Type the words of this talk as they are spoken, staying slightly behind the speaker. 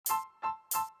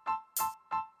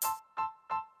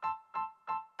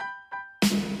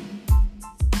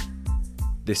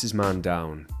This is Man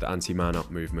Down, the anti-man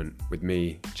up movement, with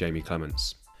me, Jamie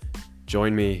Clements.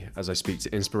 Join me as I speak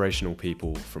to inspirational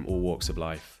people from all walks of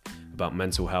life about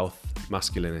mental health,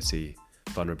 masculinity,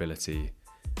 vulnerability,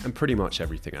 and pretty much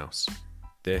everything else.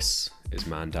 This is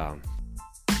Man Down.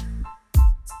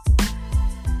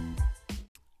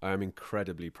 I am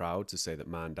incredibly proud to say that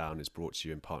Man Down is brought to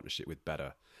you in partnership with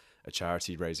Better, a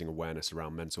charity raising awareness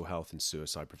around mental health and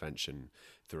suicide prevention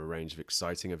through a range of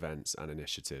exciting events and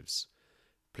initiatives.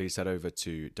 Please head over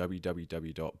to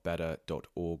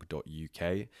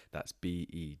www.better.org.uk, that's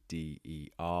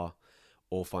BEDER,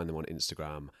 or find them on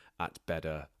Instagram at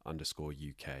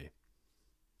better_UK.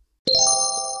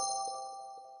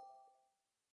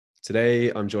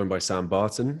 Today, I'm joined by Sam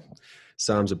Barton.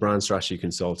 Sam's a brand strategy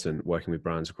consultant working with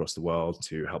brands across the world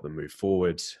to help them move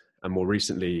forward. And more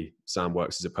recently, Sam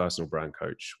works as a personal brand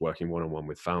coach, working one-on-one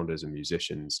with founders and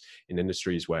musicians in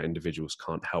industries where individuals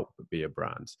can't help but be a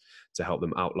brand, to help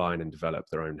them outline and develop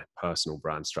their own personal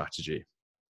brand strategy.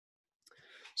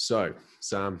 So,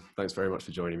 Sam, thanks very much for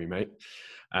joining me, mate.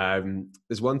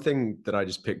 There's one thing that I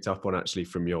just picked up on actually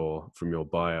from your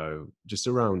bio, just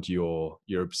around your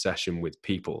obsession with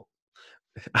people.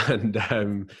 And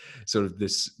sort of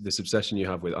this obsession you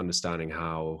have with understanding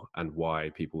how and why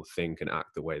people think and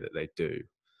act the way that they do.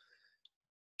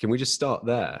 Can we just start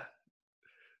there?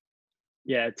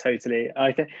 Yeah, totally.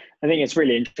 I think it's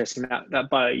really interesting that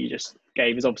bio you just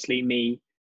gave is obviously me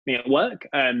at work,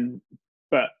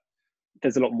 but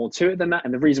there's a lot more to it than that.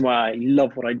 And the reason why I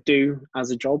love what I do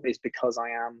as a job is because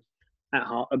I am at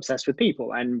heart obsessed with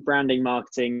people, and branding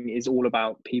marketing is all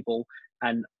about people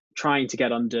and trying to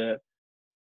get under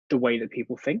the way that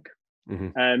people think.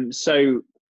 Mm-hmm. So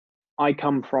I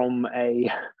come from a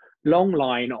long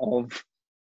line of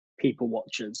people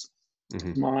watchers.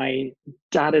 Mm-hmm. My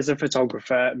dad is a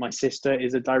photographer. My sister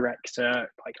is a director.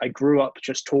 Like, I grew up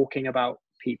just talking about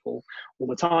people all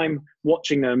the time,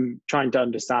 watching them, trying to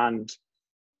understand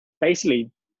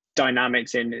basically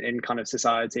dynamics in kind of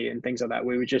society and things like that.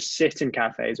 We would just sit in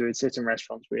cafes, we would sit in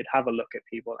restaurants, we would have a look at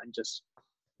people and just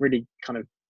really kind of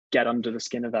get under the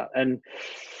skin of that. And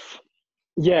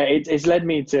yeah, it's led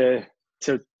me to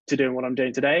doing what I'm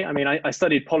doing today. I mean, I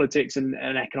studied politics and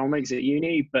economics at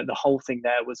uni, but the whole thing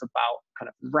there was about kind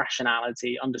of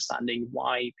rationality, understanding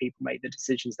why people make the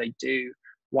decisions they do,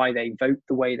 why they vote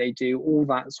the way they do, all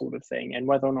that sort of thing, and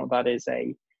whether or not that is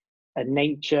a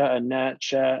nature, a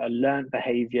nurture, a learned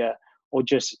behavior, or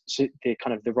just the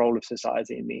kind of the role of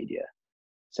society and media.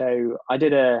 So I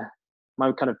did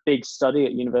my kind of big study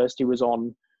at university was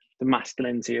on the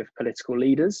masculinity of political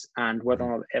leaders and whether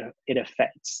or not it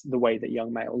affects the way that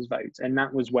young males vote. And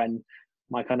that was when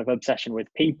my kind of obsession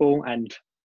with people, and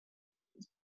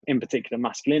in particular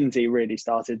masculinity, really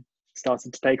started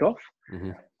to take off.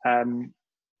 Mm-hmm.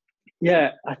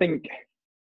 Yeah, I think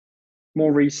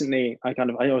more recently, I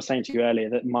was saying to you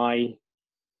earlier that my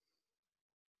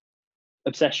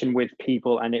obsession with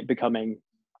people and it becoming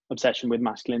obsession with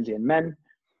masculinity and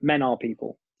men are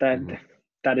people.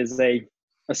 That is a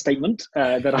statement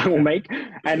that I will make.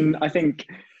 And I think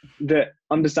that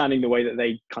understanding the way that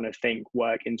they kind of think,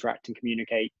 work, interact, and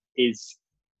communicate is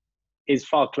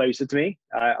far closer to me.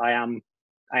 I am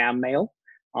male.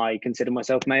 I consider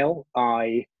myself male.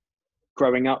 I,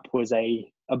 growing up, was a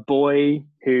boy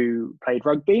who played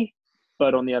rugby,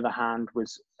 but on the other hand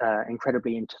was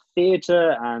incredibly into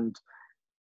theatre, and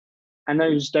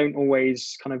those don't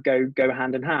always kind of go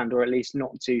hand in hand, or at least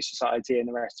not to society and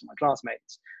the rest of my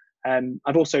classmates.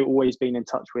 I've also always been in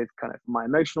touch with kind of my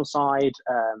emotional side,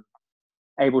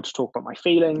 able to talk about my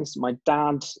feelings. My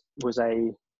dad was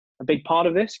a big part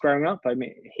of this growing up. I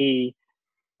mean, I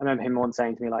remember him once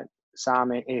saying to me, like,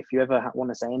 Sam, if you ever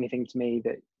want to say anything to me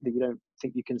that you don't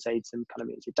think you can say to kind of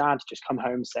me as your dad, just come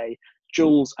home, say,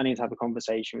 Jules, I need to have a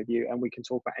conversation with you and we can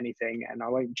talk about anything, and I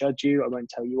won't judge you, I won't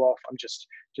tell you off, I'm just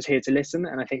here to listen.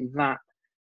 And I think that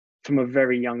from a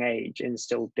very young age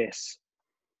instilled this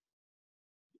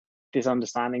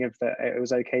understanding of that it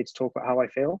was okay to talk about how I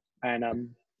feel, and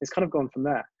it's kind of gone from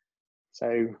there.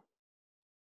 So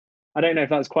I don't know if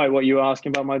that's quite what you were asking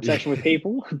about, my obsession with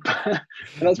people, but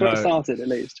that's where it started, at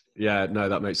least. Yeah, no,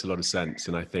 that makes a lot of sense.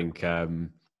 And I think, a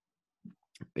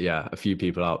few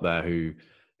people out there who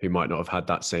might not have had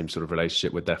that same sort of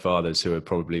relationship with their fathers, who are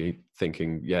probably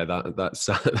thinking, yeah, that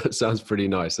sounds pretty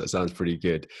nice. That sounds pretty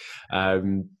good.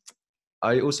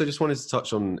 I also just wanted to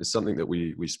touch on something that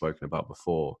we've spoken about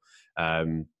before.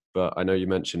 But I know you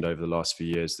mentioned over the last few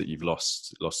years that you've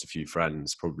lost a few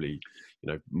friends, probably,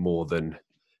 more than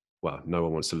well, no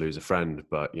one wants to lose a friend,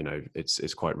 but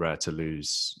it's quite rare to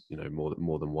lose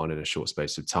more than one in a short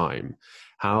space of time.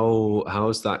 How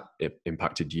has that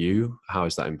impacted you? How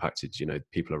has that impacted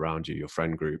people around you, your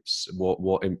friend groups?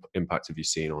 What impact have you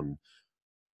seen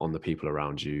on the people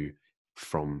around you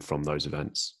from those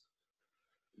events?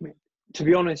 To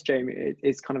be honest, Jamie,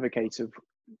 it's kind of a case of,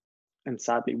 and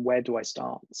sadly, where do I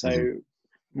start? So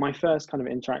my first kind of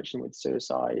interaction with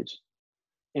suicide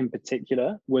in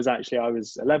particular was actually, I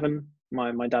was 11.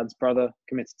 My dad's brother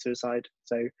committed suicide.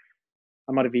 So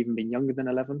I might have even been younger than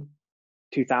 11,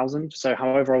 2000. So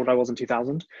however old I was in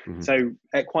 2000. So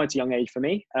at quite a young age for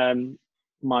me.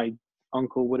 My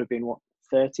uncle would have been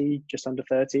 30, just under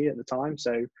 30 at the time.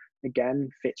 So again,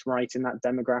 fits right in that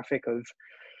demographic of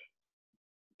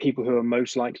people who are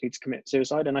most likely to commit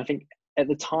suicide. And I think at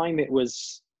the time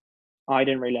I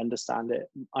didn't really understand it.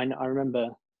 I remember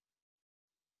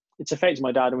it's affected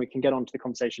my dad, and we can get on to the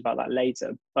conversation about that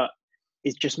later, but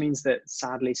it just means that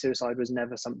sadly suicide was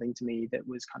never something to me that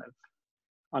was kind of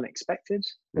unexpected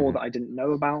or that I didn't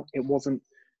know about. It wasn't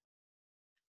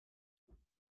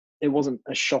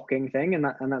a shocking thing, and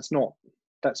that's not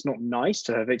nice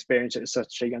to have experienced it at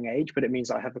such a young age, but it means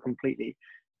I have a completely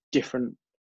different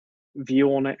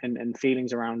view on it and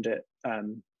feelings around it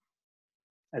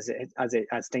as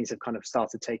things have kind of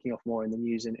started taking off more in the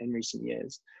news in recent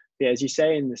years. But yeah, as you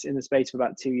say, in the space of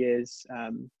about 2 years,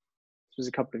 this was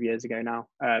a couple of years ago now,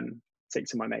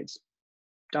 6 of my mates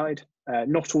died.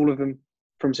 Not all of them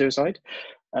from suicide.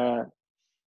 I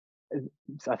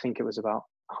think it was about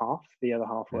half. The other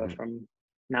half were from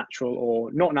natural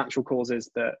or not natural causes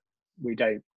that we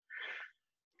don't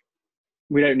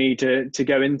need to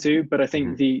go into. But I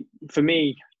think for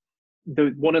me,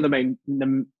 one of the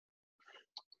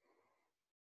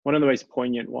most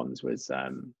poignant ones was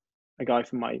a guy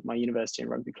from my university and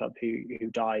rugby club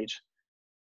who died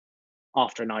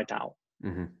after a night out.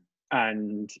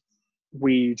 And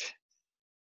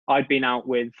I'd been out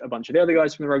with a bunch of the other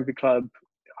guys from the rugby club.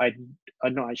 I'd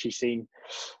not actually seen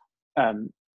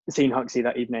Huxley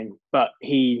that evening, but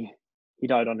he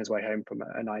died on his way home from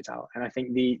a night out. And I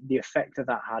think the effect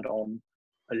that had on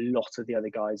a lot of the other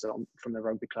guys from the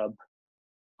rugby club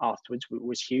afterwards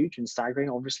was huge and staggering.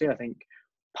 Obviously, I think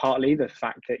partly the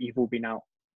fact that you've all been out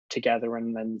together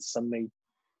and then suddenly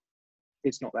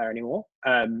it's not there anymore,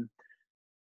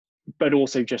 but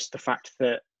also just the fact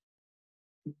that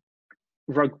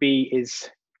rugby is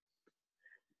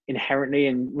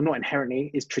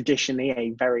traditionally a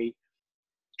very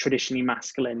traditionally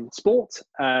masculine sport.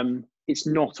 It's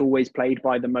not always played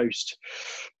by the most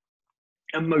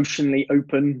emotionally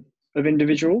open of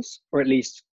individuals, or at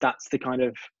least that's the kind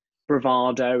of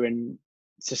bravado and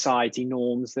society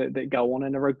norms that go on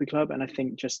in a rugby club. And I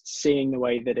think just seeing the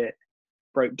way that it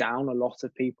broke down a lot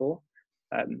of people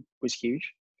was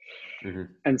huge.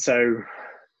 And so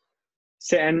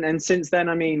and since then,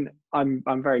 I mean, I'm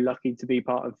very lucky to be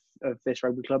part of this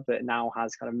rugby club that now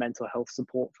has kind of mental health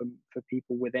support for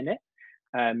people within it,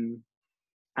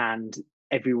 and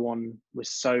everyone was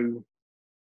so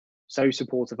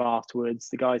supportive afterwards.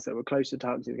 The guys that were closer to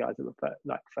Huxley, the guys that were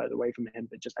further away from him,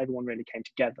 but just everyone really came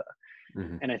together.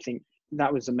 And I think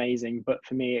that was amazing. But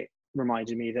for me, it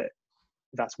reminded me that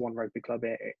that's one rugby club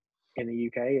in the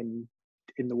UK and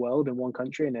in the world, in one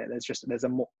country, and there's a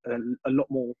lot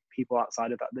more people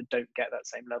outside of that don't get that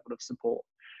same level of support.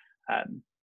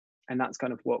 And that's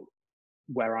kind of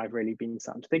where I've really been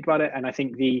starting to think about it. And I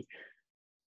think the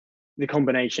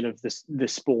combination of the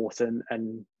sport and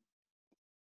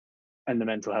the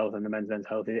mental health and the men's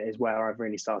mental health is where I've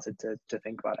really started to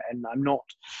think about it. And I'm not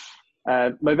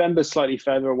Movember's slightly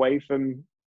further away from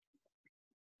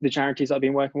the charities I've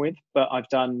been working with, but I've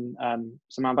done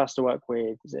some ambassador work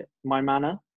with, is it My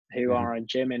Manor, who are a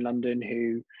gym in London,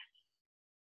 who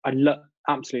I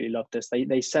absolutely love this.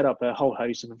 They set up a whole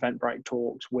host of Eventbrite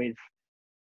talks with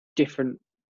different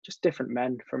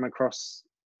men from across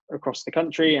the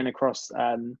country and across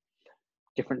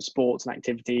different sports and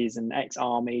activities, and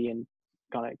ex-army and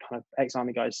kind of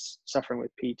ex-army guys suffering with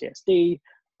PTSD,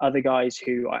 other guys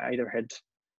who I either had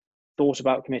thought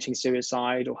about committing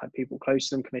suicide or had people close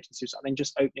to them committing suicide, and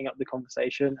just opening up the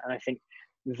conversation. And I think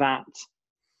that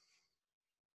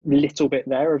little bit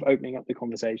there of opening up the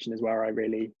conversation is where I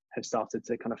really have started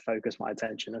to kind of focus my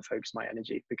attention and focus my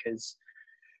energy, because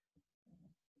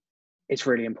it's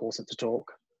really important to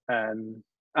talk. And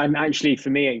actually for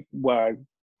me, where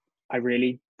I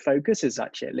really focus is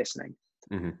actually at listening.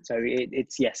 So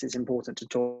it's important to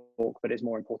talk, but it's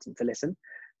more important to listen.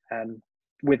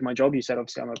 With my job, you said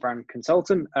obviously I'm a brand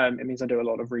consultant. It means I do a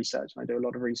lot of research, and I do a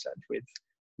lot of research with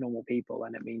normal people,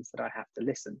 and it means that I have to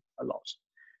listen a lot.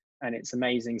 And it's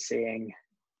amazing seeing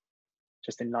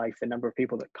just in life, the number of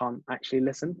people that can't actually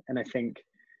listen. And I think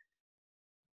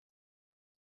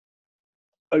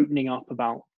opening up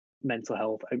about mental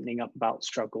health, opening up about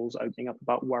struggles, opening up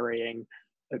about worrying,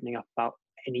 opening up about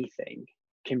anything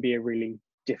can be a really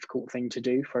difficult thing to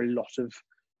do for a lot of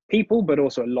people, but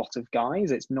also a lot of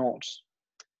guys. It's not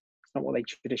what they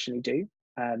traditionally do.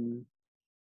 And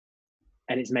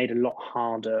it's made a lot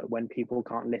harder when people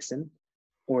can't listen,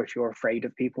 or if you're afraid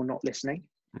of people not listening.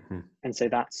 Mm-hmm. And so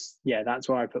that's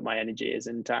where I put my energy is,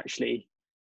 and to actually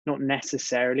not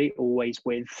necessarily always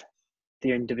with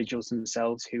the individuals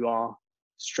themselves who are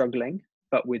struggling,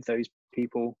 but with those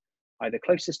people either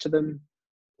closest to them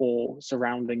or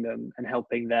surrounding them and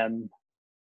helping them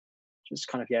just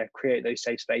kind of, create those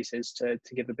safe spaces to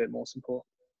give a bit more support.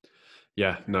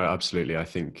 Yeah, no, absolutely. I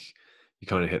think you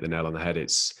kind of hit the nail on the head.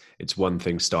 It's one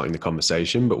thing starting the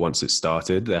conversation, but once it's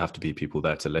started, there have to be people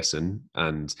there to listen,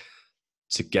 and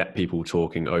to get people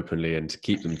talking openly and to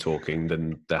keep them talking,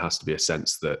 then there has to be a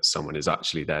sense that someone is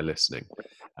actually there listening.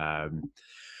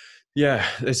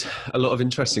 There's a lot of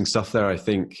interesting stuff there. I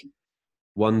think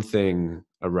one thing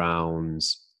around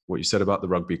what you said about the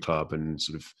rugby club and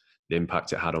sort of the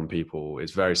impact it had on people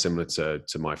is very similar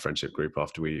to my friendship group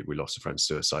after we lost a friend to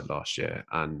suicide last year.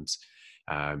 And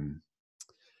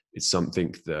it's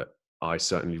something that I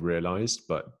certainly realized,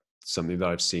 but something that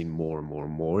I've seen more and more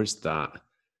and more is that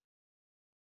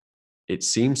it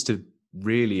seems to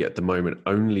really at the moment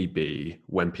only be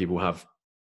when people have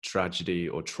tragedy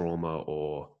or trauma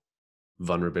or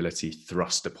vulnerability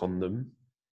thrust upon them,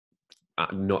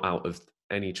 not out of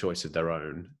any choice of their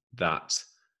own, that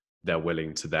they're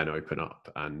willing to then open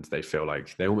up, and they feel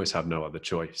like they almost have no other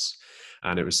choice.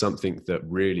 And it was something that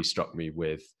really struck me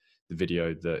with the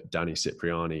video that Danny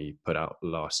Cipriani put out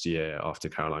last year after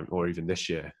Caroline, or even this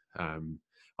year,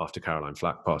 after Caroline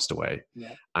Flack passed away.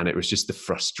 Yeah. And it was just the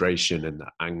frustration and the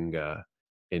anger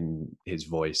in his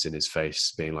voice, in his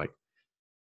face, being like,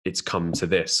 it's come to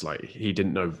this. Like, he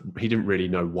didn't really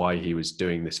know why he was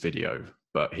doing this video,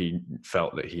 but he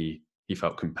felt that he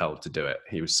felt compelled to do it.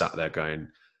 He was sat there going,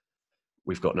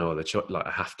 we've got no other choice. Like,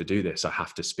 I have to do this. I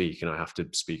have to speak, and I have to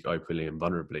speak openly and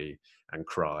vulnerably and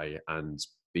cry and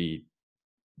be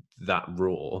that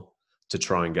raw to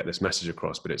try and get this message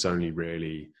across. But it's only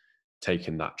really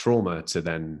taken that trauma to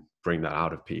then bring that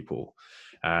out of people.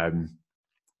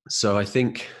 So I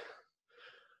think,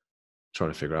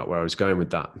 trying to figure out where I was going with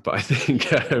that, but I think,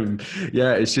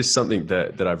 it's just something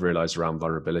that I've realized around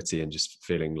vulnerability, and just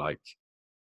feeling like,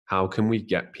 how can we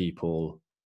get people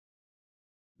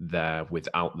there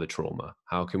without the trauma?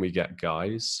 How can we get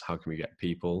guys, how can we get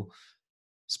people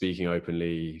speaking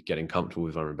openly, getting comfortable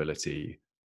with vulnerability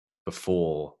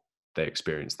before they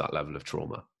experience that level of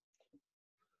trauma?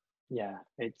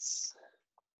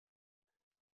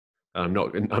 I'm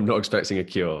not expecting a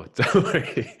cure. Don't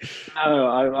worry.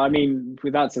 No, I mean,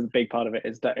 that's a big part of it,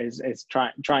 is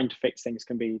trying to fix things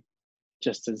can be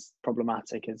just as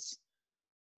problematic as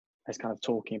kind of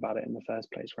talking about it in the first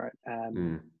place, right?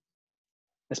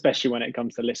 Especially when it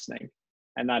comes to listening,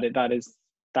 and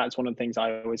that's one of the things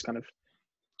I always kind of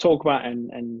talk about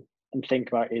and think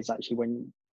about, is actually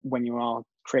when you are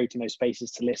creating those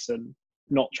spaces to listen,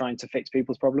 not trying to fix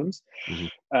people's problems,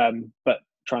 but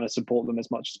trying to support them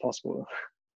as much as possible.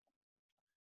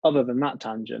 Other than that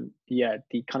tangent, the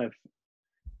kind of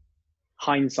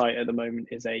hindsight at the moment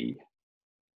is a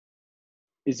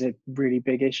really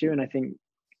big issue. And I think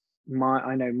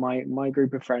my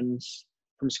group of friends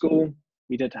from school,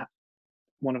 we did have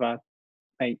one of our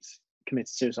mates committed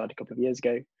suicide a couple of years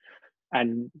ago,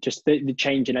 and just the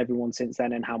change in everyone since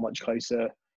then, and how much closer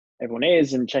everyone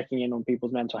is, and checking in on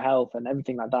people's mental health and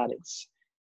everything like that.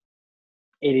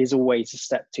 It is always a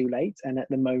step too late. And at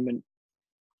the moment,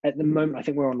 I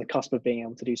think we're on the cusp of being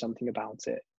able to do something about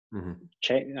it.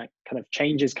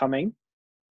 Change is coming,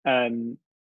 but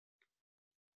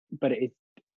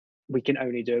we can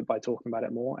only do it by talking about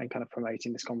it more and kind of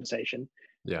promoting this conversation.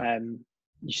 You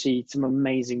see some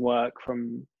amazing work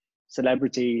from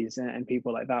celebrities and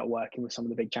people like that working with some of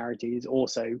the big charities.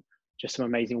 Also, just some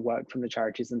amazing work from the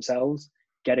charities themselves,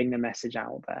 getting the message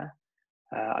out there.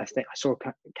 I think I saw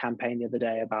a campaign the other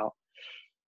day about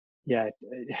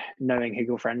knowing who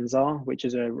your friends are, which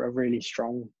is a really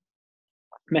strong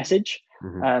message.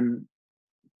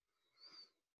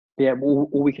 All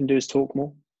we can do is talk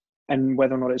more, and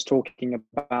whether or not it's talking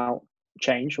about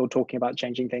change or talking about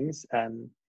changing things,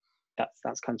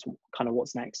 that's kind of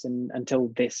what's next. And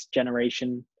until this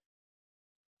generation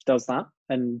does that,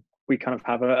 and we kind of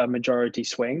have a majority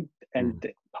swing, and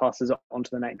it passes on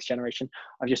to the next generation.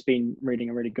 I've just been reading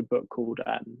a really good book called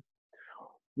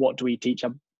what do we teach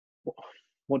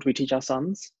our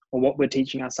sons, or what we're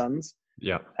teaching our sons.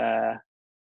 Yeah.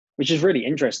 Which is really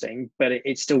interesting, but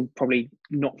it's still probably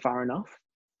not far enough.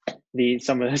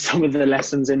 Some of the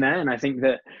lessons in there, and I think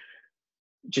that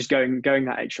just going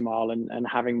that extra mile and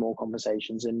having more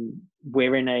conversations, and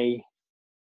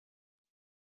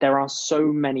there are so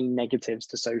many negatives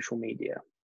to social media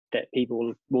that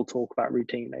people will talk about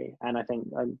routinely, and I think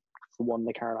for one,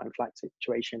 the Caroline Flack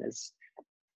situation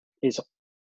is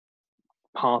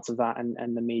part of that,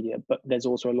 and the media, but there's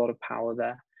also a lot of power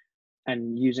there,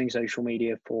 and using social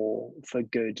media for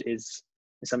good is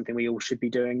something we all should be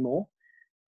doing more.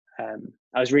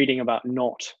 I was reading about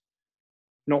not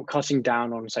cutting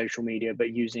down on social media, but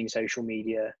using social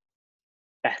media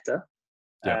better.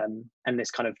 Yeah. And this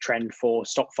kind of trend for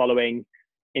stop following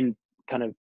in kind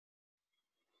of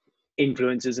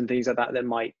influencers and things like that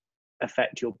might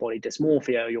affect your body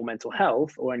dysmorphia or your mental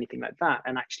health or anything like that,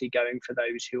 and actually going for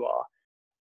those who are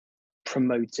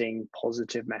promoting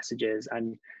positive messages,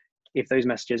 and if those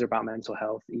messages are about mental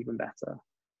health, even better.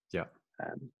 Yeah.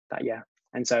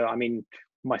 And so, I mean,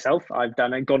 myself, I've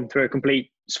gone through a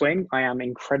complete swing. I am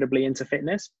incredibly into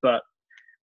fitness, but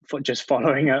for just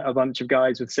following a bunch of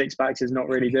guys with six packs is not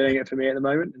really doing it for me at the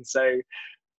moment. And so,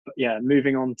 but yeah,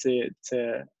 moving on to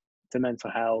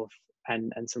mental health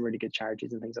and some really good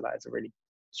charities and things like that is a really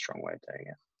strong way of doing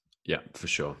it. Yeah, for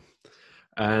sure.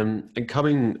 And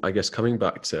coming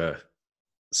back to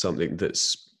something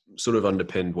that's sort of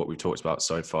underpinned what we've talked about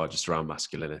so far, just around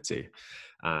masculinity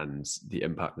and the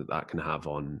impact that can have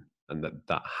on, and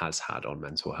that has had on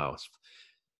mental health.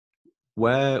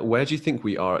 Where do you think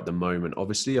we are at the moment?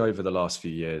 Obviously, over the last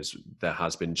few years, there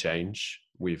has been change.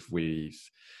 We've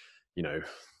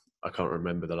I can't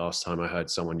remember the last time I heard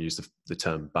someone use the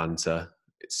term banter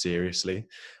seriously.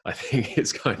 I think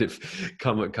it's kind of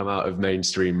come out of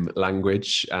mainstream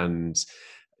language, and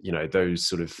those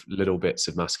sort of little bits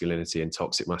of masculinity and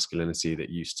toxic masculinity that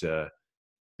used to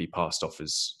be passed off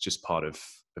as just part of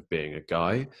being a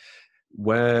guy.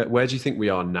 Where do you think we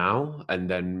are now? And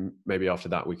then maybe after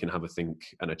that we can have a think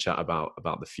and a chat about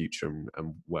the future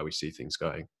and where we see things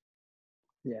going.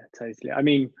 Yeah, totally. I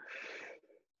mean,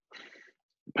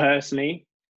 personally,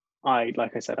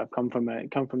 like I said, I've come from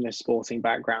this sporting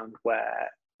background where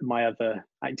my other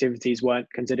activities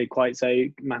weren't considered quite so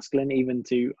masculine, even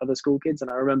to other school kids.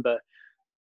 And I remember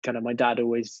kind of my dad,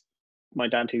 who,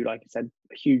 like I said,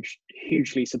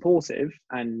 hugely supportive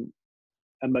and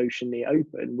emotionally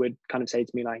open, would kind of say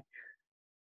to me, like,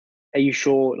 are you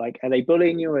sure? Like, are they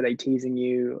bullying you? Are they teasing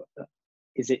you?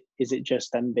 Is it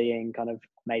just them being kind of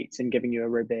mates and giving you a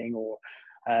ribbing, or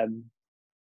are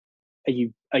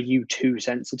you too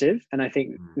sensitive? And I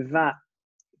think that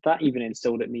even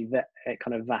instilled at me that at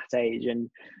kind of that age, and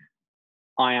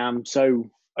I am so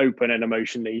open and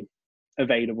emotionally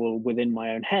available within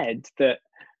my own head that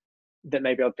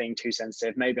maybe I was being too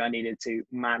sensitive. Maybe I needed to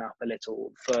man up a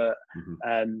little for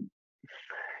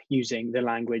using the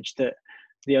language that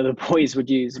the other boys would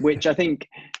use, which I think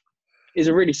is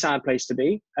a really sad place to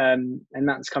be. And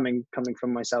that's coming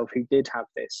from myself, who did have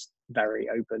this very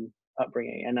open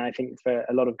upbringing. And I think for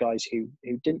a lot of guys who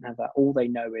didn't have that, all they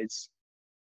know is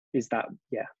that,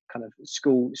 yeah, kind of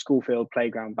school field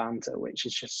playground banter, which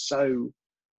is just so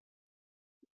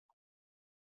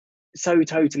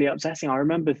totally upsetting. I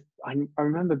remember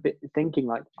thinking,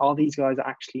 like, are these guys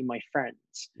actually my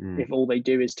friends if all they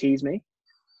do is tease me?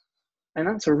 And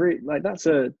that's a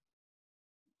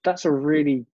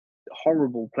really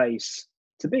horrible place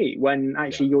to be, when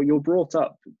actually you're brought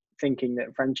up thinking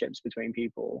that friendships between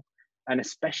people, and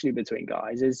especially between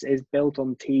guys, is built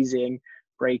on teasing,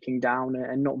 breaking down,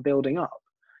 and not building up.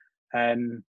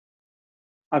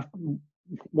 I've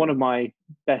one of my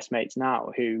best mates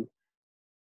now, who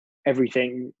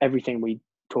everything we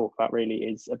talk about really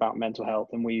is about mental health,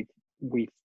 and we've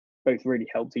both really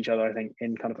helped each other, I think,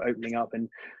 in kind of opening up. And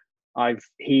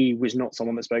he was not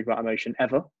someone that spoke about emotion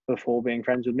ever before being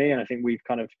friends with me, and I think we've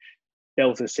kind of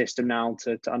built a system now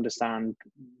to understand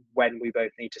when we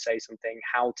both need to say something,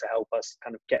 how to help us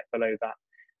kind of get below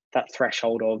that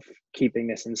threshold of keeping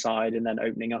this inside and then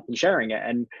opening up and sharing it.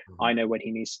 And I know when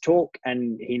he needs to talk,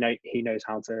 and he knows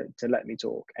how to let me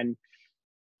talk. And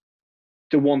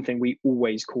the one thing we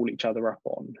always call each other up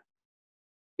on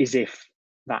is if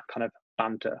that kind of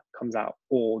banter comes out,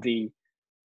 or the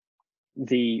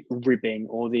ribbing,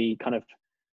 or the kind of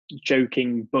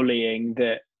joking bullying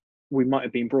that we might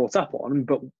have been brought up on,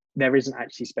 but there isn't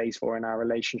actually space for in our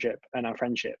relationship and our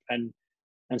friendship. And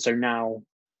so now,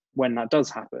 when that does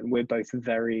happen, we're both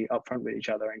very upfront with each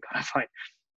other and kind of like,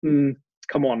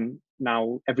 come on,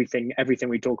 now everything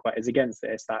we talk about is against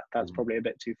this. That's probably a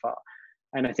bit too far.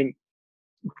 And I think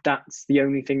that's the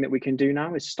only thing that we can do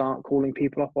now, is start calling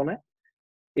people up on it.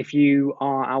 if you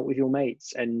are out with your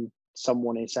mates and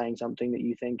someone is saying something that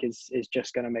you think is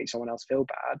just going to make someone else feel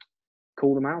bad,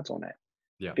 call them out on it.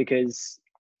 Yeah. Because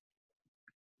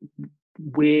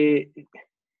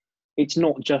it's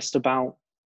not just about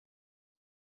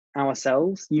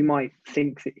ourselves. You might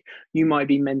think that you might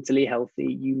be mentally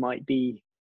healthy, you might be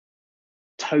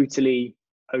totally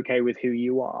okay with who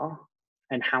you are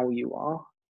and how you are,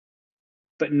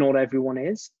 but not everyone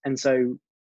is. And so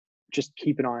just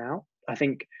keep an eye out. I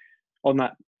think on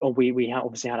that, or we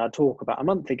obviously had our talk about a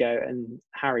month ago, and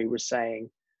Harry was saying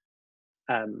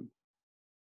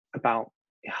about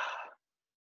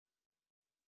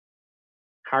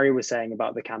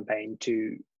the campaign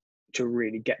to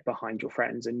really get behind your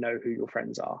friends and know who your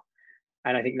friends are.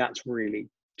 And I think that's really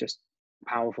just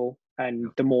powerful.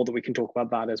 And the more that we can talk about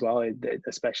that as well,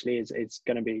 especially it's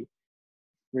going to be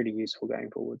really useful going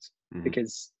forwards,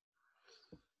 because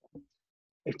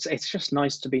it's just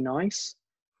nice to be nice.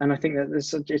 And I think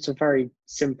that it's a very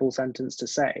simple sentence to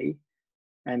say,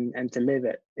 and to live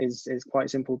it is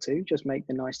quite simple too. Just make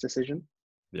the nice decision.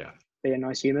 Yeah. Be a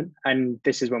nice human. And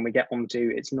this is when we get on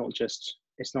to, it's not just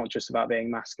about being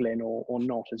masculine or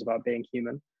not, it's about being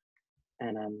human.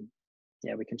 And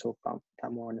yeah, we can talk about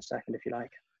that more in a second if you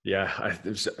like. Yeah,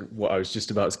 what I was just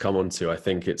about to come on to. I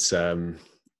think it's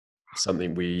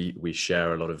something we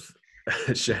share a lot of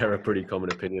share a pretty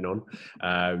common opinion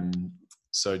on.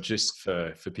 So just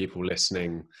for people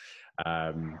listening,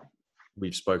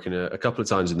 we've spoken a couple of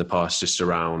times in the past just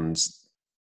around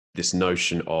this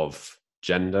notion of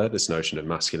gender, this notion of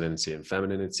masculinity and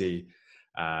femininity.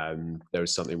 There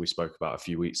was something we spoke about a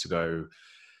few weeks ago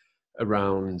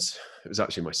around, it was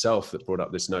actually myself that brought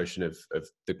up this notion of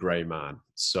the grey man.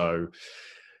 So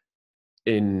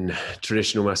in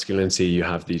traditional masculinity, you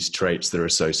have these traits that are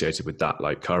associated with that,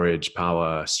 like courage,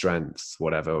 power, strength,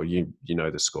 whatever, you know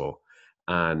the score.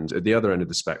 And at the other end of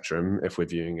the spectrum, if we're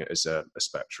viewing it as a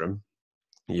spectrum,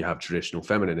 you have traditional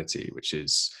femininity, which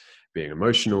is being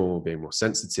emotional, being more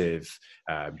sensitive,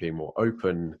 being more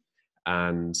open.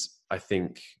 And I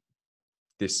think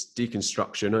this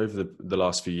deconstruction over the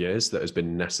last few years that has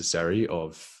been necessary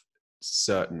of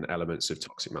certain elements of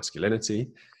toxic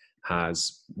masculinity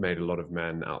has made a lot of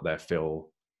men out there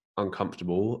feel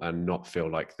uncomfortable and not feel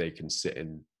like they can sit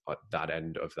in at that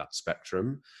end of that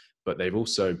spectrum. But they've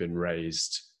also been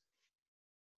raised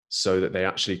so that they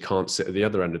actually can't sit at the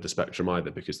other end of the spectrum either,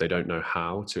 because they don't know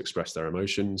how to express their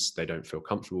emotions. They don't feel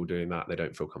comfortable doing that. They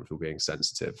don't feel comfortable being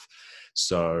sensitive.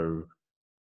 So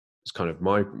it's kind of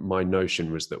my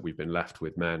notion was that we've been left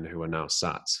with men who are now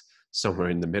sat somewhere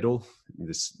in the middle,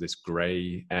 this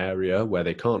gray area where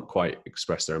they can't quite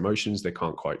express their emotions, they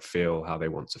can't quite feel how they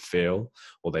want to feel,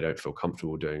 or they don't feel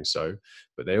comfortable doing so,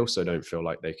 but they also don't feel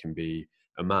like they can be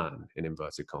a man, in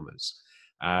inverted commas.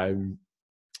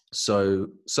 So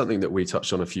something that we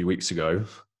touched on a few weeks ago,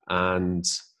 and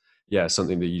yeah,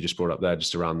 something that you just brought up there,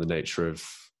 just around the nature of,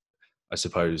 I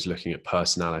suppose, looking at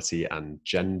personality and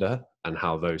gender and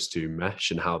how those two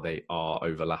mesh and how they are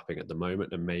overlapping at the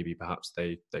moment, and maybe perhaps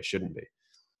they shouldn't be.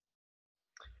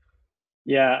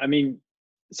 Yeah, I mean,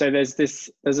 so there's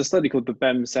a study called the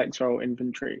BEM Sex Role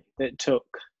Inventory that took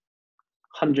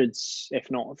hundreds, if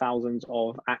not thousands,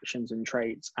 of actions and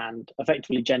traits and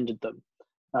effectively gendered them.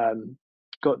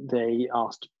 They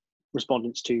asked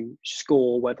respondents to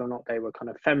score whether or not they were kind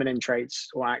of feminine traits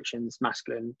or actions,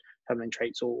 masculine, feminine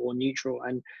traits, or neutral.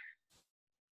 And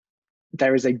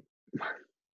there is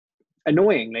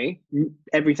annoyingly,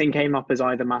 everything came up as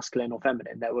either masculine or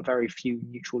feminine. There were very few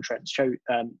neutral traits chosen,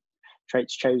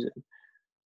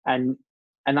 and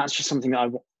that's just something that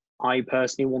I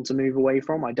personally want to move away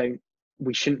from.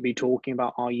 We shouldn't be talking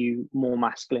about, are you more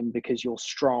masculine because you're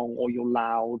strong, or you're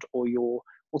loud, or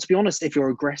to be honest, if you're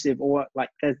aggressive, or like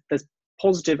there's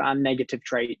positive and negative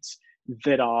traits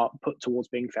that are put towards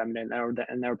being feminine,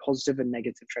 and there are positive and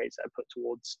negative traits that are put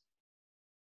towards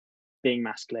being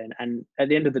masculine. And at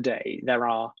the end of the day, there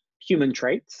are human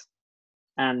traits,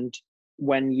 and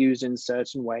when used in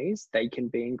certain ways, they can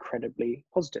be incredibly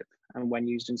positive, and when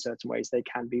used in certain ways, they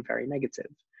can be very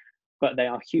negative. But they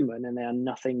are human, and they are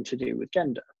nothing to do with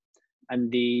gender. And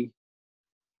the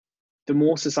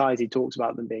more society talks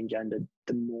about them being gendered,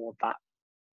 the more that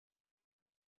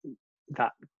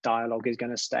dialogue is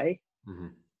going to stay.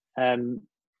 Mm-hmm.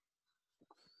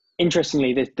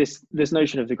 Interestingly, this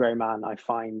notion of the grey man I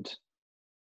find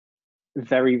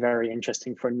very, very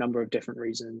interesting for a number of different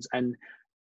reasons. And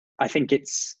I think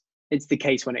it's the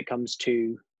case when it comes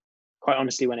to, quite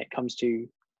honestly, when it comes to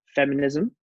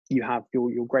feminism. You have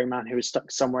your grey man who is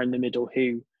stuck somewhere in the middle,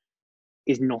 who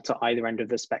is not at either end of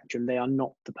the spectrum. They are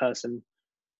not the person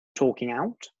talking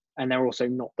out, and they're also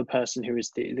not the person who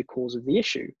is the cause of the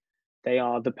issue. They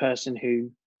are the person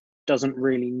who doesn't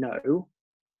really know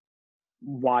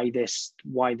why this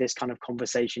kind of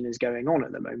conversation is going on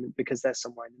at the moment, because they're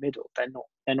somewhere in the middle.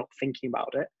 They're not thinking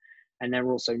about it, and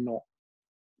they're also not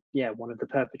one of the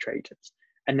perpetrators.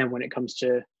 And then when it comes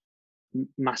to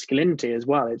masculinity as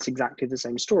well, it's exactly the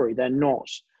same story. They're not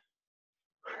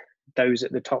those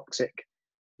at the toxic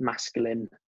masculine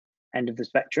end of the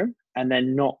spectrum, and they're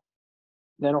not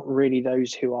really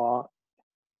those who are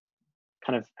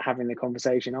kind of having the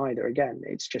conversation either. Again,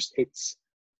 it's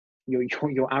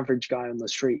your average guy on the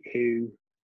street who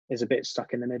is a bit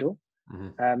stuck in the middle,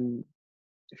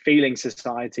 feeling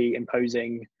society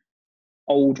imposing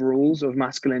old rules of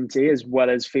masculinity, as well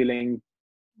as feeling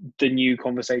the new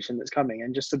conversation that's coming,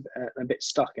 and just a bit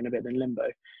stuck and a bit in limbo.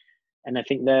 And I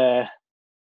think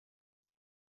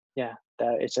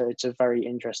it's a very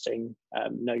interesting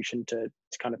notion to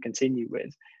kind of continue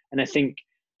with. And I think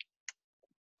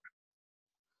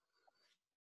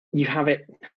you have it,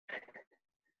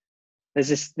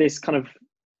 there's this kind of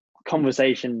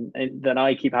conversation that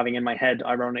I keep having in my head,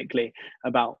 ironically,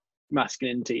 about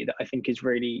masculinity that I think is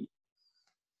really,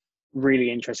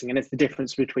 really interesting. And it's the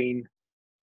difference between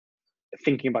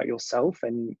thinking about yourself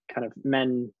and kind of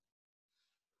men.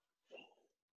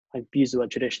 I've used the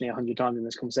word traditionally 100 times in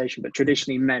this conversation, but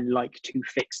traditionally men like to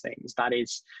fix things. That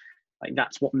is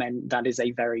that is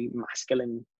a very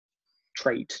masculine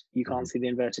trait. You can't see the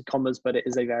inverted commas, but it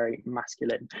is a very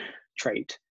masculine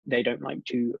trait. They don't like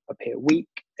to appear weak.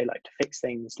 They like to fix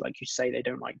things. Like you say, they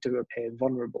don't like to appear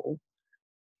vulnerable.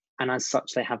 And as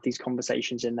such, they have these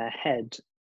conversations in their head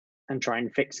and try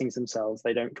and fix things themselves.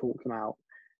 They don't talk them out.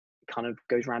 It kind of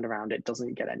goes round and round. It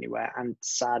doesn't get anywhere. And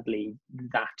sadly,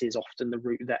 that is often the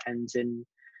route that ends in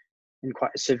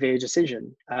quite a severe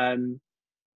decision.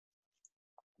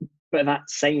 But that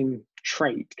same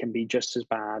trait can be just as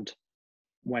bad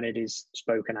when it is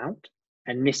spoken out.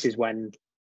 And this is when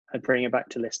I bring it back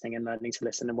to listening and learning to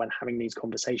listen. And when having these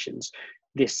conversations,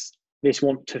 this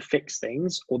want to fix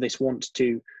things, or this want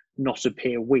to not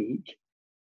appear weak,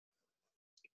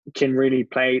 can really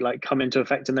come into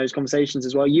effect in those conversations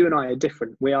as well. You and I are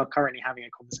different. We are currently having a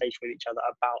conversation with each other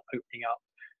about opening up,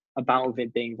 about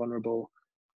it being vulnerable.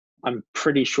 I'm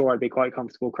pretty sure I'd be quite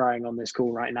comfortable crying on this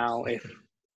call right now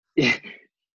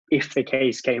if the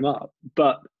case came up,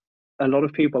 but a lot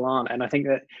of people aren't. And I think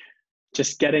that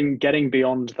just getting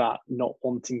beyond that, not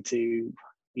wanting to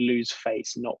lose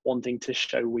face, not wanting to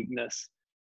show weakness,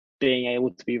 being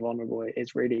able to be vulnerable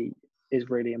is really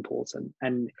important.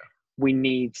 And we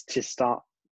need to start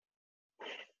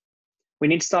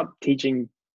teaching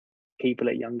people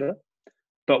at younger,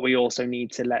 but we also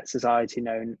need to let society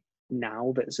know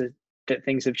now that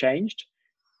things have changed.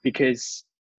 Because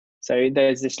so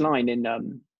there's this line in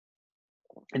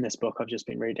this book I've just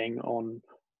been reading on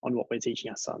what we're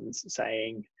teaching our sons,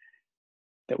 saying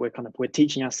that we're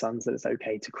teaching our sons that it's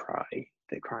okay to cry,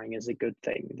 that crying is a good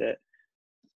thing, that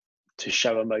to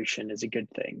show emotion is a good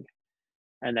thing.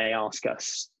 And they ask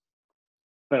us,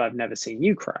 but I've never seen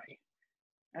you cry.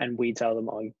 And we tell them,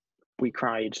 we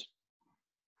cried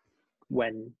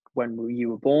when you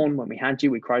were born, when we had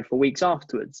you, we cried for weeks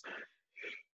afterwards.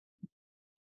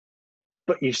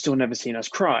 But you've still never seen us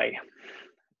cry.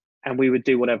 And we would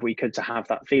do whatever we could to have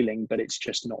that feeling, but it's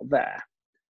just not there.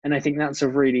 And I think that's a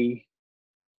really,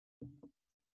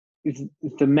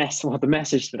 the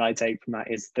message that I take from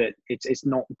that is that it's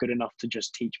not good enough to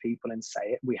just teach people and say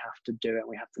it. We have to do it,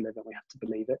 we have to live it, we have to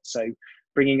believe it. So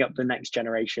bringing up the next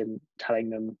generation, telling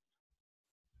them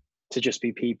to just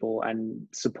be people and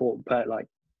support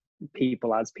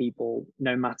people as people,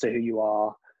 no matter who you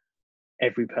are,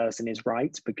 every person is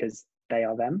right because they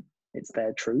are them. It's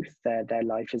their truth. Their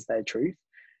life is their truth.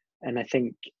 And I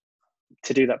think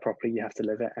to do that properly, you have to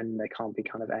live it, and there can't be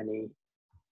kind of any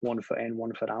one foot in,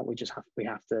 one foot out. We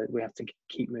have to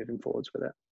keep moving forwards with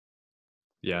it.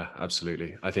 Yeah,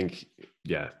 absolutely. I think,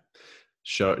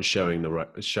 showing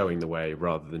the way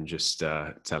rather than just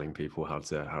telling people how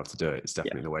to do it is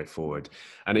definitely the way forward.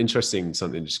 And interesting,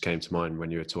 something just came to mind when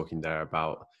you were talking there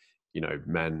about,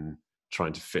 men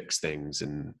trying to fix things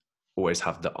and always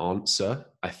have the answer.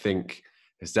 I think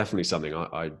it's definitely something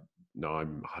I know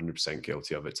I'm 100%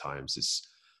 guilty of at times, is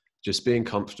just being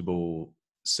comfortable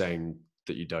saying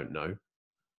that you don't know.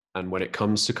 And when it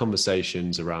comes to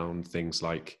conversations around things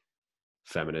like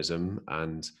feminism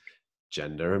and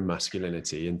gender and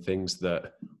masculinity and things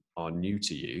that are new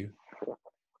to you,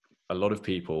 a lot of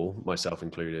people, myself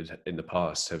included, in the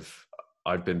past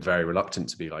I've been very reluctant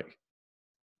to be like,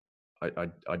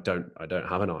 I don't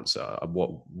have an answer.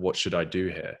 What should I do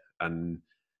here? And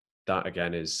that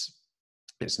again is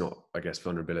it's not, I guess,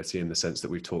 vulnerability in the sense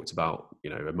that we've talked about, you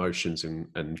know, emotions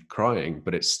and crying,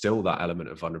 but it's still that element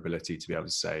of vulnerability to be able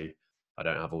to say, I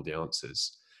don't have all the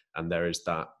answers. And there is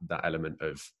that element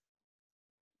of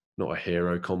not a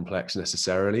hero complex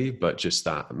necessarily, but just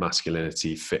that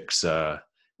masculinity fixer,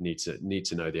 need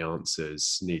to know the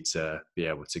answers, need to be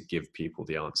able to give people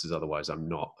the answers. Otherwise I'm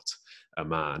not a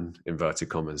man, inverted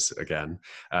commas again.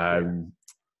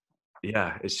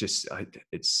 Yeah, it's just,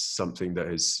 it's something that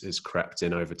has crept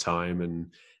in over time,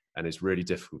 and it's really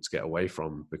difficult to get away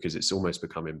from, because it's almost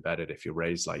become embedded. If you're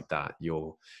raised like that,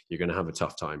 you're going to have a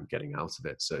tough time getting out of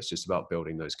it. So it's just about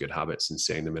building those good habits and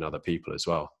seeing them in other people as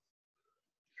well.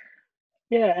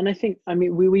 Yeah, and I think, I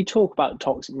mean, we talk about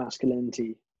toxic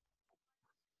masculinity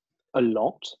a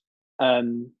lot,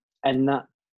 and that,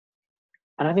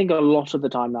 and I think a lot of the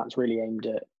time that's really aimed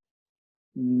at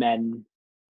men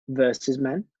versus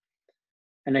men.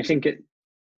 And I think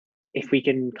if we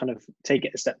can kind of take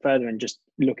it a step further and just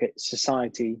look at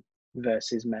society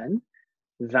versus men,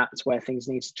 that's where things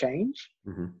need to change.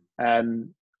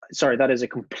 Sorry, that is a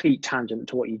complete tangent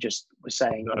to what you just were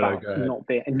saying about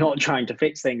not trying to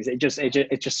fix things. It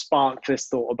just sparked this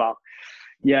thought about,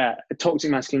 yeah, toxic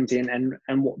masculinity and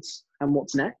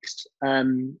what's next,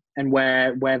 and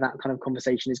where that kind of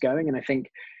conversation is going. And I think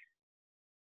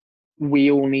we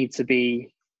all need to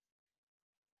be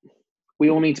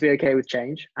okay with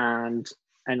change, and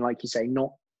like you say,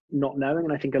 not knowing.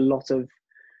 And I think a lot of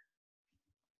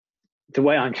the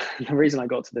reason I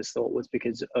got to this thought was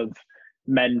because of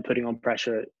men putting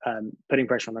pressure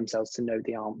on themselves to know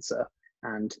the answer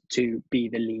and to be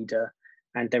the leader.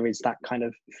 And there is that kind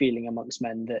of feeling amongst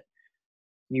men that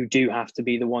you do have to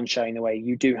be the one showing the way,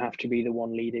 you do have to be the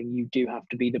one leading, you do have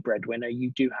to be the breadwinner,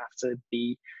 you do have to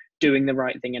be doing the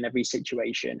right thing in every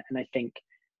situation. And I think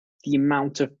the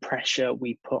amount of pressure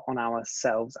we put on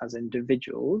ourselves as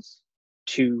individuals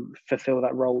to fulfill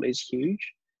that role is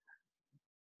huge.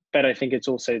 But I think it's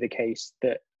also the case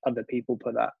that other people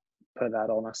put that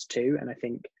on us too. And I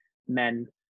think men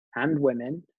and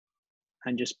women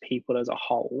and just people as a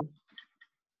whole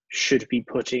should be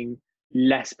putting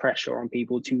less pressure on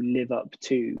people to live up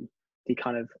to the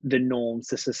kind of the norms,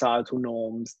 the societal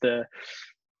norms, the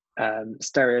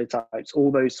stereotypes,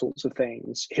 all those sorts of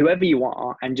things, whoever you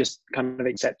are, and just kind of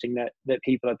accepting that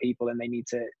people are people and they need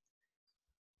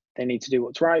to do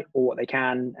what's right or what they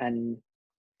can. And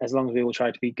as long as we all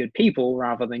try to be good people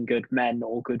rather than good men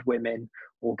or good women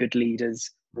or good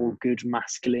leaders or good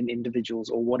masculine individuals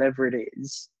or whatever it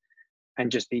is, and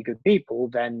just be good people,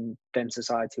 then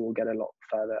society will get a lot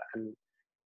further. And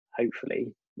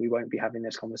hopefully we won't be having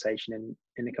this conversation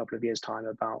in a couple of years' time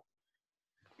about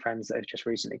friends that have just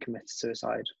recently committed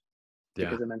suicide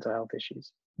because of mental health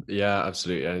issues. Yeah,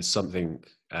 absolutely. And it's something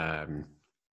that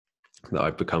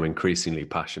I've become increasingly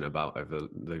passionate about over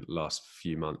the last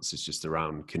few months, is just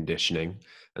around conditioning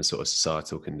and sort of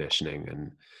societal conditioning,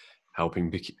 and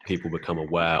helping people become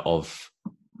aware of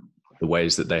the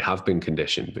ways that they have been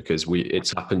conditioned, because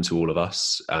it's happened to all of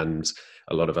us and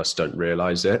a lot of us don't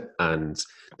realize it. And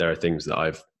there are things that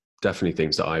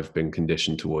I've been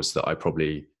conditioned towards that I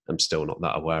probably am still not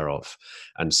that aware of.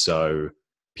 And so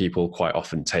people quite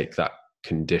often take that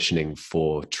conditioning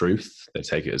for truth. They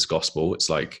take it as gospel. It's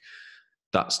like,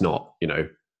 that's not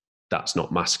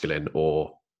masculine,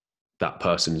 or that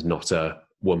person's not a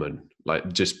woman.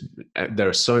 Like, just, there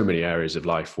are so many areas of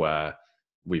life where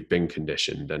we've been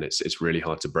conditioned, and it's really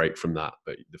hard to break from that.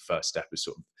 But the first step is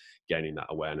sort of gaining that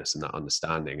awareness and that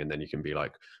understanding. And then you can be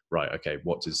like, right, okay,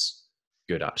 what does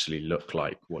good actually look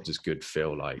like? What does good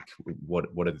feel like?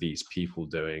 What are these people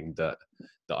doing that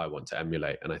I want to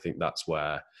emulate? And I think that's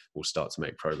where we'll start to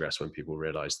make progress, when people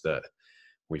realize that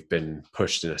we've been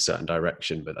pushed in a certain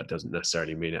direction, but that doesn't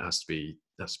necessarily mean it has to be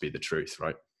the truth,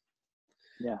 right?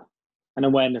 Yeah. And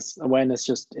awareness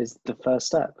just is the first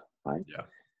step, right? Yeah.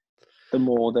 The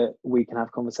more that we can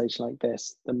have conversation like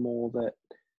this, the more that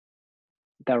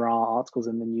there are articles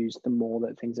in the news, the more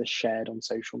that things are shared on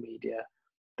social media,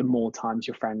 the more times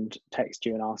your friend texts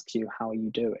you and asks you, how are you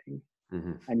doing?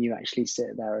 Mm-hmm. And you actually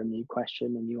sit there and you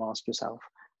question and you ask yourself,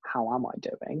 how am I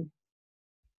doing?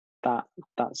 That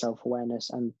self-awareness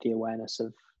and the awareness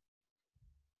of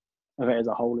it as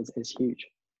a whole is huge.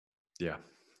 Yeah,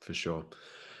 for sure.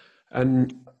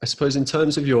 And I suppose in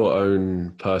terms of your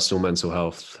own personal mental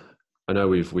health, I know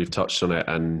we've touched on it,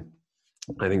 and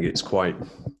I think it's quite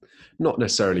not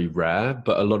necessarily rare,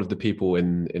 but a lot of the people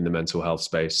in the mental health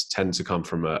space tend to come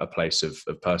from a place of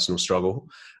personal struggle.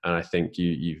 And I think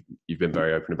you've been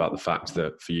very open about the fact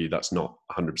that for you, that's not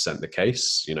 100% the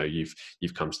case. You know, you've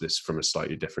come to this from a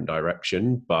slightly different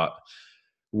direction, but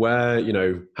where, you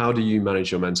know, how do you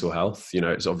manage your mental health? You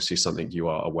know, it's obviously something you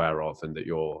are aware of and that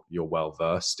you're well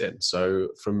versed in. So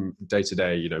from day to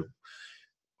day, you know,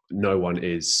 no one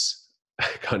is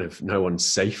no one's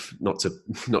safe, not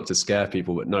to scare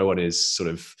people, but no one is sort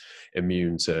of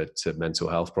immune to mental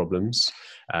health problems.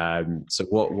 So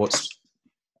what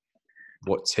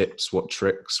tips, what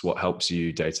tricks, what helps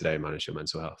you day to day manage your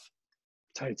mental health?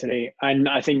 Totally. And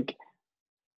I think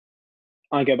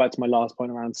I go back to my last point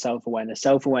around self-awareness.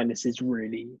 Self-awareness is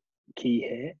really key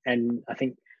here. And I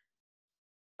think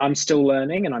I'm still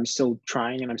learning and I'm still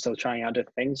trying out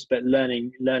different things, but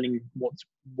learning what's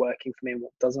working for me and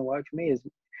what doesn't work for me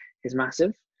is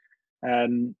massive.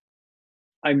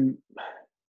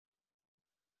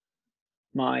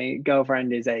 My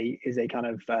girlfriend is a kind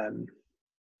of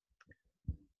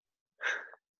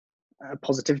a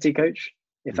positivity coach,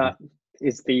 if that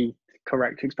is the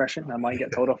correct expression. I might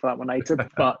get told off for that one later,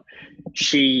 but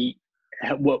she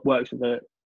works with it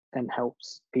and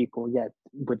helps people,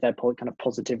 with their kind of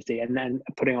positivity and then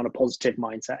putting on a positive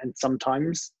mindset. And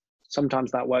sometimes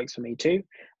that works for me too.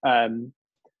 And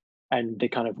the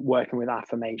kind of working with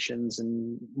affirmations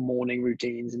and morning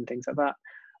routines and things like that.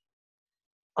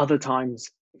 Other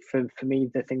times, for me,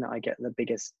 the thing that I get the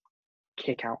biggest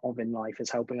kick out of in life is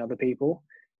helping other people.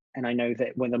 And I know that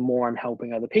when the more I'm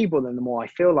helping other people, then the more I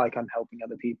feel like I'm helping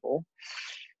other people,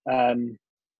 or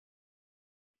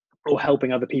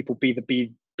helping other people be the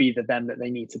them that they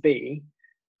need to be.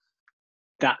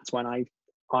 That's when I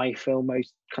feel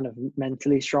most kind of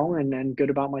mentally strong and good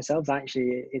about myself.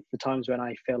 Actually, it's the times when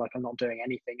I feel like I'm not doing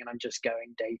anything and I'm just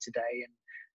going day to day and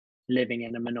living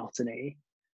in a monotony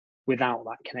without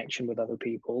that connection with other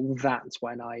people. That's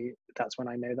when I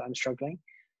know that I'm struggling.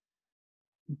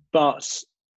 But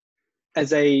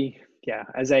as a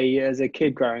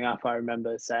kid growing up, I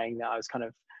remember saying that I was kind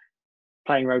of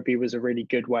playing rugby was a really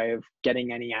good way of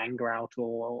getting any anger out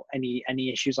or any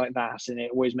issues like that, and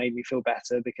it always made me feel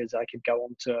better because I could go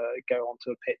onto a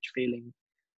pitch feeling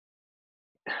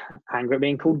angry at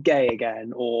being called gay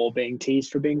again or being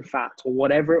teased for being fat or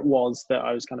whatever it was that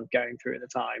I was kind of going through at the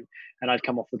time, and I'd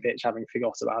come off the pitch having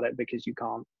forgot about it because you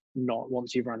can't not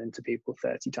once you've run into people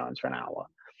 30 times for an hour.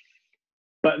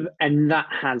 And that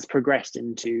has progressed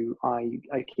into I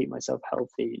keep myself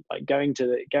healthy. Like going to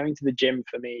the gym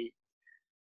for me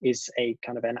is a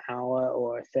kind of an hour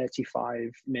or a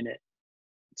 35-minute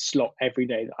slot every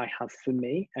day that I have for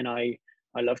me. And I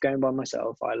love going by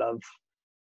myself. I love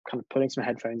kind of putting some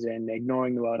headphones in,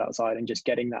 ignoring the world outside and just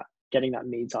getting that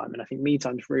me time. And I think me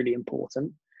time is really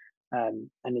important. And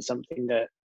it's something that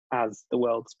as the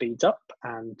world speeds up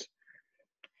and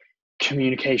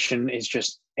communication is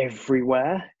just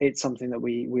everywhere, it's something that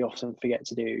we often forget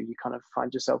to do. You kind of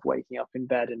find yourself waking up in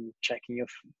bed and checking your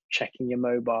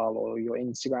mobile or your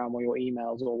Instagram or your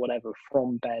emails or whatever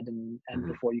from bed and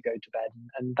before you go to bed,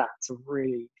 and that's a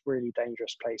really, really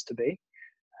dangerous place to be.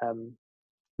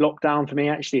 Lockdown for me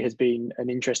actually has been an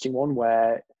interesting one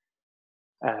where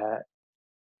for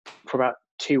about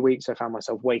 2 weeks I found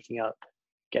myself waking up,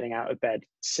 getting out of bed,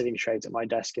 sitting straight at my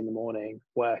desk in the morning,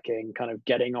 working, kind of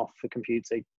getting off the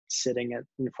computer, sitting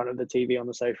in front of the TV on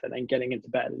the sofa, and then getting into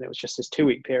bed. And it was just this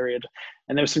 2-week period.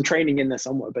 And there was some training in there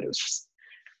somewhere, but it was just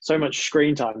so much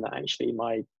screen time that actually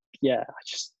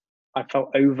I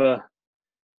felt over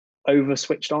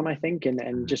switched on, I think,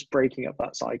 and just breaking up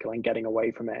that cycle and getting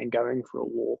away from it and going for a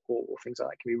walk or things like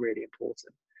that can be really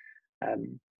important.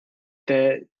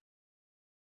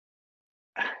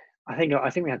 I think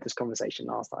we had this conversation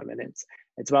last time, and it's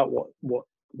about what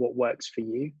works for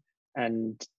you.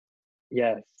 And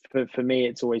for me,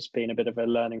 it's always been a bit of a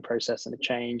learning process and a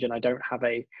change, and I don't have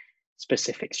a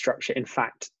specific structure. In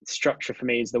fact, structure for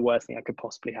me is the worst thing I could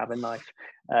possibly have in life.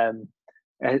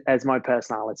 As my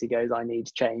personality goes, I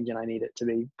need change and I need it to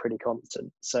be pretty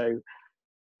constant. So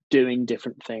doing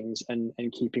different things and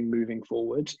keeping moving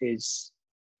forward is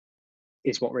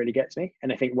what really gets me.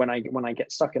 And I think when I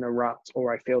get stuck in a rut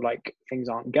or I feel like things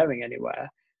aren't going anywhere,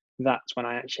 that's when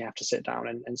I actually have to sit down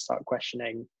and start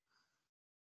questioning,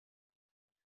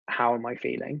 how am I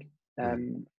feeling? My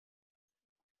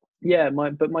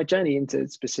journey into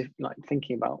specific, like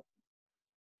thinking about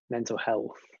mental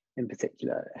health in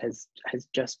particular has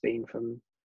just been from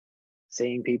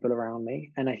seeing people around me.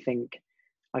 And I think,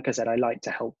 like I said, I like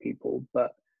to help people,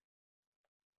 but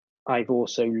I've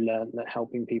also learned that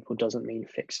helping people doesn't mean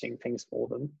fixing things for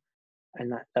them.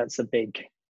 And that's a big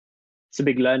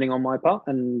learning on my part,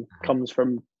 and comes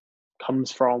from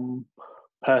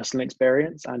personal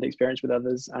experience and experience with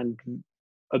others, and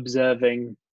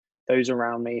observing those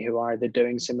around me who are either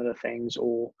doing similar things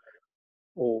or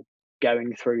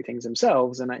going through things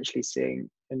themselves, and actually seeing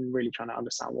and really trying to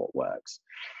understand what works.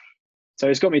 So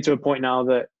it's got me to a point now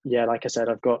that, yeah, like I said,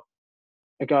 I've got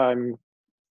a guy I'm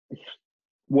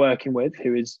working with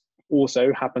who is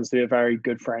also happens to be a very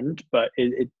good friend, but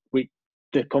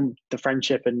the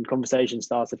friendship and conversation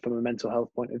started from a mental health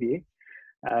point of view,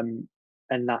 and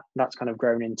that's kind of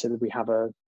grown into we have a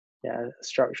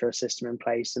structure, a system in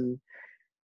place, and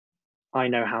I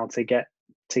know how to get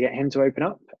him to open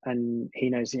up, and he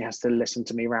knows he has to listen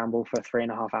to me ramble for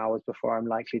 3.5 hours before I'm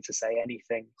likely to say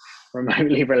anything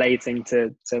remotely relating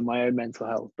to my own mental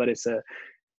health. But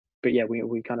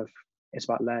we kind of, it's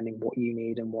about learning what you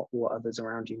need and what others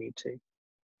around you need too.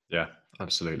 Yeah,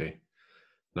 absolutely.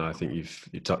 No, I think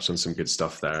you've touched on some good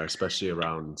stuff there, especially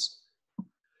around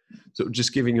sort of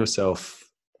just giving yourself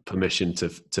permission to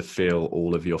feel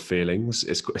all of your feelings.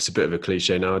 It's a bit of a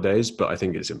cliche nowadays, but I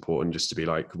think it's important just to be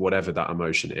like, whatever that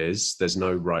emotion is, there's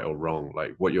no right or wrong.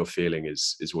 Like, what you're feeling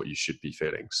is what you should be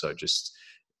feeling. So just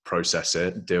process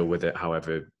it, deal with it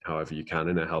however you can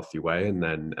in a healthy way, and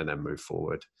then move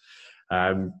forward.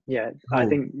 Cool. I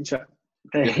think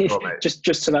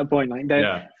just to that point, like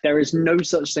there is no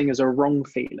such thing as a wrong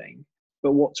feeling,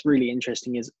 but what's really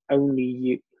interesting is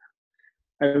only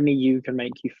you can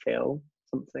make you feel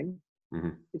something. Mm-hmm.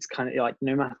 It's kind of like,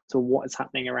 no matter what is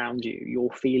happening around you, your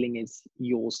feeling is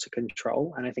yours to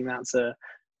control. And I think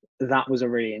that was a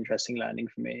really interesting learning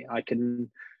for me. I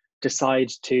can decide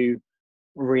to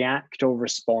react or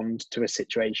respond to a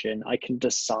situation. I can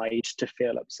decide to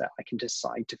feel upset. I can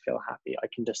decide to feel happy. I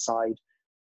can decide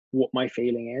what my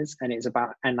feeling is. And it's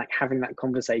about, and like having that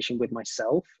conversation with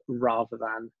myself rather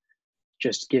than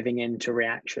just giving in to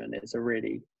reaction is a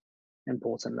really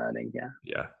important learning.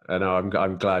 And I'm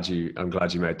glad you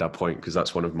made that point, because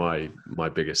that's one of my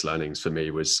biggest learnings for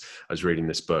me. Was I was reading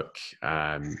this book,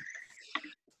 it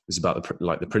was about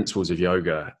the principles of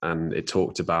yoga, and it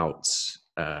talked about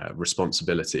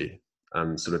responsibility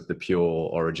and sort of the pure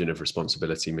origin of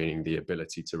responsibility, meaning the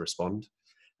ability to respond,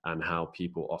 and how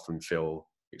people often feel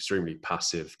extremely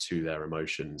passive to their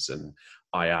emotions. And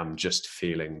I am just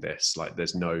feeling this, like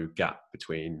there's no gap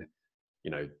between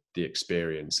the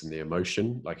experience and the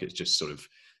emotion. Like, it's just sort of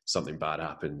something bad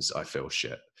happens, I feel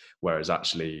shit. Whereas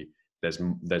actually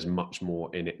there's much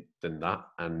more in it than that.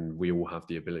 And we all have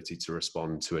the ability to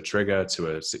respond to a trigger,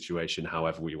 to a situation,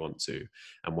 however we want to.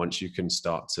 And once you can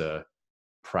start to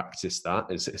practice that,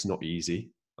 it's not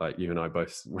easy. Like, you and I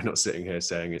both, we're not sitting here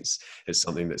saying it's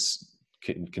something that's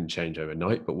can change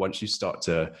overnight. But once you start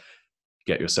to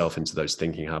get yourself into those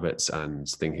thinking habits and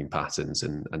thinking patterns,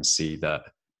 and see that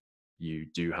you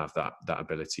do have that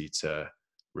ability to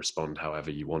respond however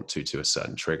you want to a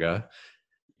certain trigger,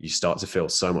 you start to feel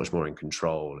so much more in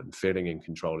control. And feeling in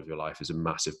control of your life is a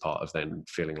massive part of then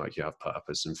feeling like you have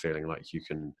purpose, and feeling like you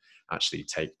can actually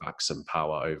take back some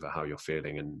power over how you're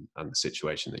feeling and the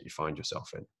situation that you find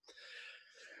yourself in.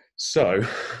 So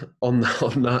on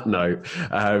that note,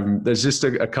 there's just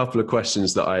a couple of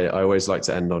questions that I always like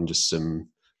to end on, just some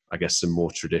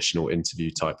more traditional interview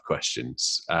type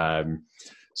questions.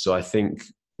 So I think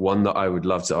one that I would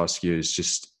love to ask you is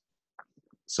just,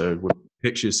 so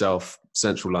picture yourself,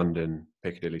 central London,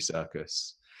 Piccadilly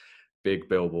Circus, big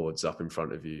billboards up in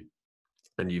front of you,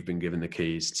 and you've been given the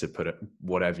keys to put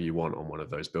whatever you want on one of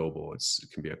those billboards.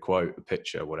 It can be a quote, a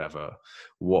picture, whatever.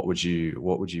 What would you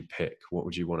pick? What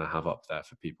would you want to have up there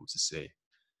for people to see?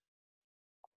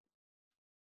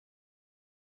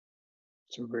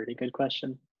 It's a really good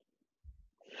question.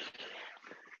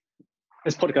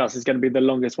 This podcast is going to be the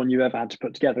longest one you've ever had to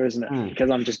put together, isn't it?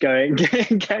 Because I'm just going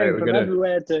from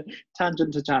everywhere to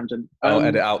tangent to tangent. I'll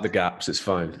edit out the gaps. It's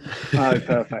fine. Oh,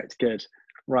 perfect. Good.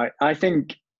 Right. I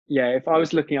think, if I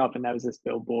was looking up and there was this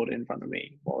billboard in front of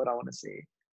me, what would I want to see?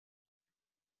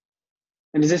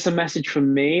 And is this a message for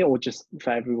me or just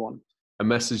for everyone? A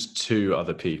message to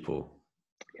other people.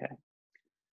 Okay.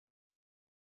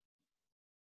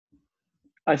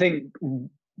 I think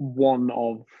one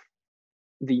of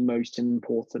the most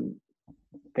important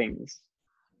things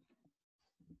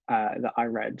that I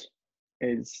read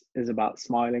is about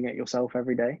smiling at yourself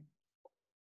every day.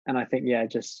 And I think,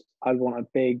 I want a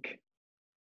big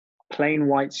plain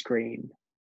white screen,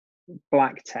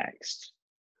 black text,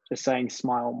 just saying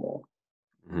smile more.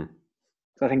 Mm-hmm.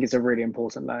 So I think it's a really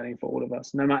important learning for all of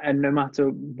us. No matter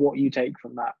what you take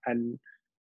from that and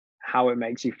how it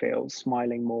makes you feel,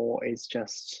 smiling more is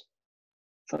just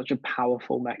such a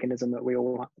powerful mechanism that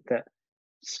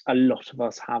a lot of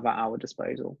us have at our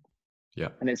disposal. Yeah.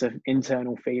 And it's an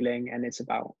internal feeling, and it's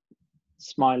about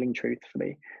smiling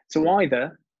truthfully. So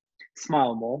either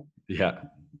smile more. Yeah.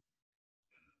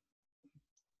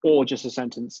 Or just a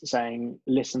sentence saying,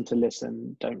 listen to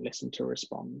listen, don't listen to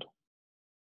respond.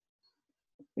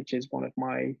 which is one of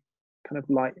my kind of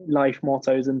life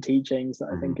mottos and teachings that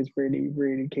I think is really,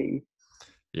 really key.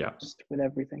 Yeah. Just with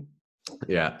everything.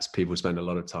 Yeah. People spend a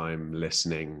lot of time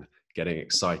listening, getting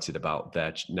excited about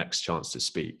their next chance to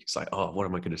speak. It's like, oh, what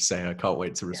am I going to say? I can't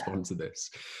wait to respond to this.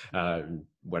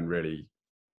 When really,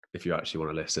 if you actually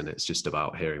want to listen, it's just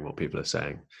about hearing what people are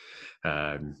saying.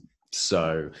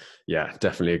 So yeah,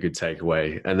 definitely a good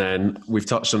takeaway. And then we've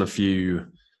touched on a few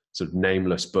sort of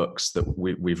nameless books that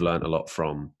we've learned a lot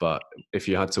from, but if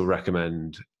you had to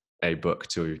recommend a book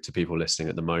to people listening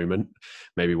at the moment,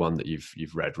 maybe one that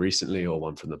you've read recently or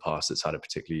one from the past that's had a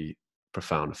particularly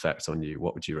profound effect on you,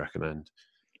 what would you recommend?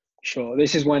 Sure.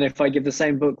 This is when, if I give the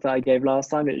same book that I gave last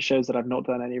time, it shows that I've not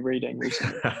done any reading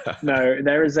recently. No,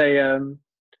 there is a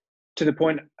to the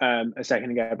point a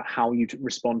second ago about how you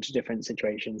respond to different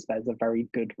situations. There's a very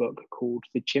good book called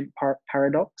The Chimp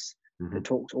Paradox that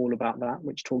talks all about that,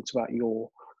 which talks about your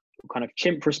kind of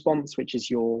chimp response, which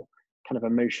is your kind of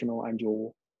emotional, and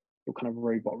your kind of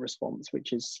robot response,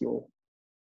 which is your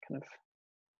kind of,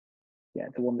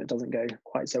 the one that doesn't go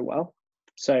quite so well.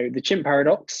 So The Chimp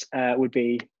Paradox would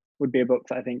be a book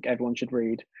that I think everyone should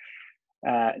read.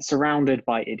 Surrounded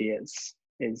by Idiots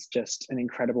is just an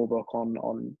incredible book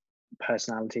on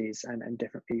personalities and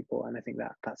different people, and I think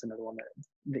that's another one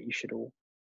that you should all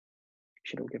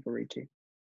give a read to.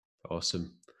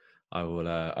 Awesome. I will.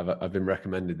 I've been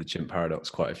recommended The Chimp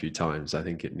Paradox quite a few times. I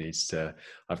think it needs to.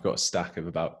 I've got a stack of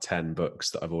about 10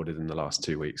 books that I've ordered in the last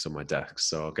 2 weeks on my desk,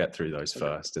 so I'll get through those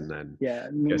first, and then. Yeah,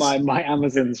 my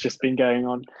Amazon's just been going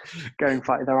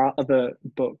fine. There are other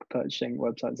book purchasing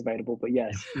websites available, but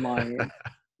yes,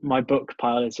 my book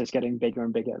pile is just getting bigger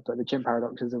and bigger. But The Chimp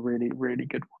Paradox is a really, really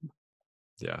good one.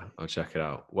 Yeah, I'll check it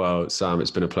out. Well, Sam,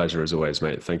 it's been a pleasure as always,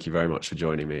 mate. Thank you very much for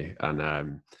joining me,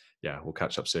 and we'll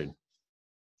catch up soon.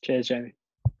 Cheers, Jamie.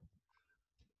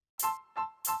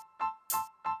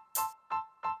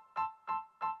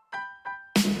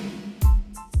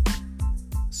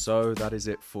 So that is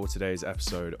it for today's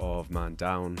episode of Man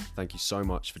Down. Thank you so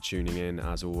much for tuning in.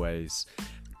 As always,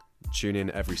 tune in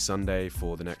every Sunday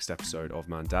for the next episode of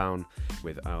Man Down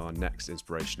with our next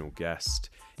inspirational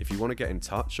guest. If you want to get in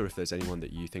touch, or if there's anyone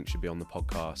that you think should be on the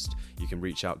podcast, you can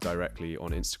reach out directly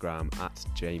on Instagram at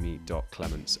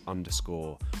jamie.clements_,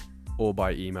 or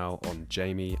by email on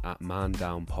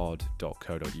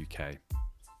jamie@mandownpod.co.uk.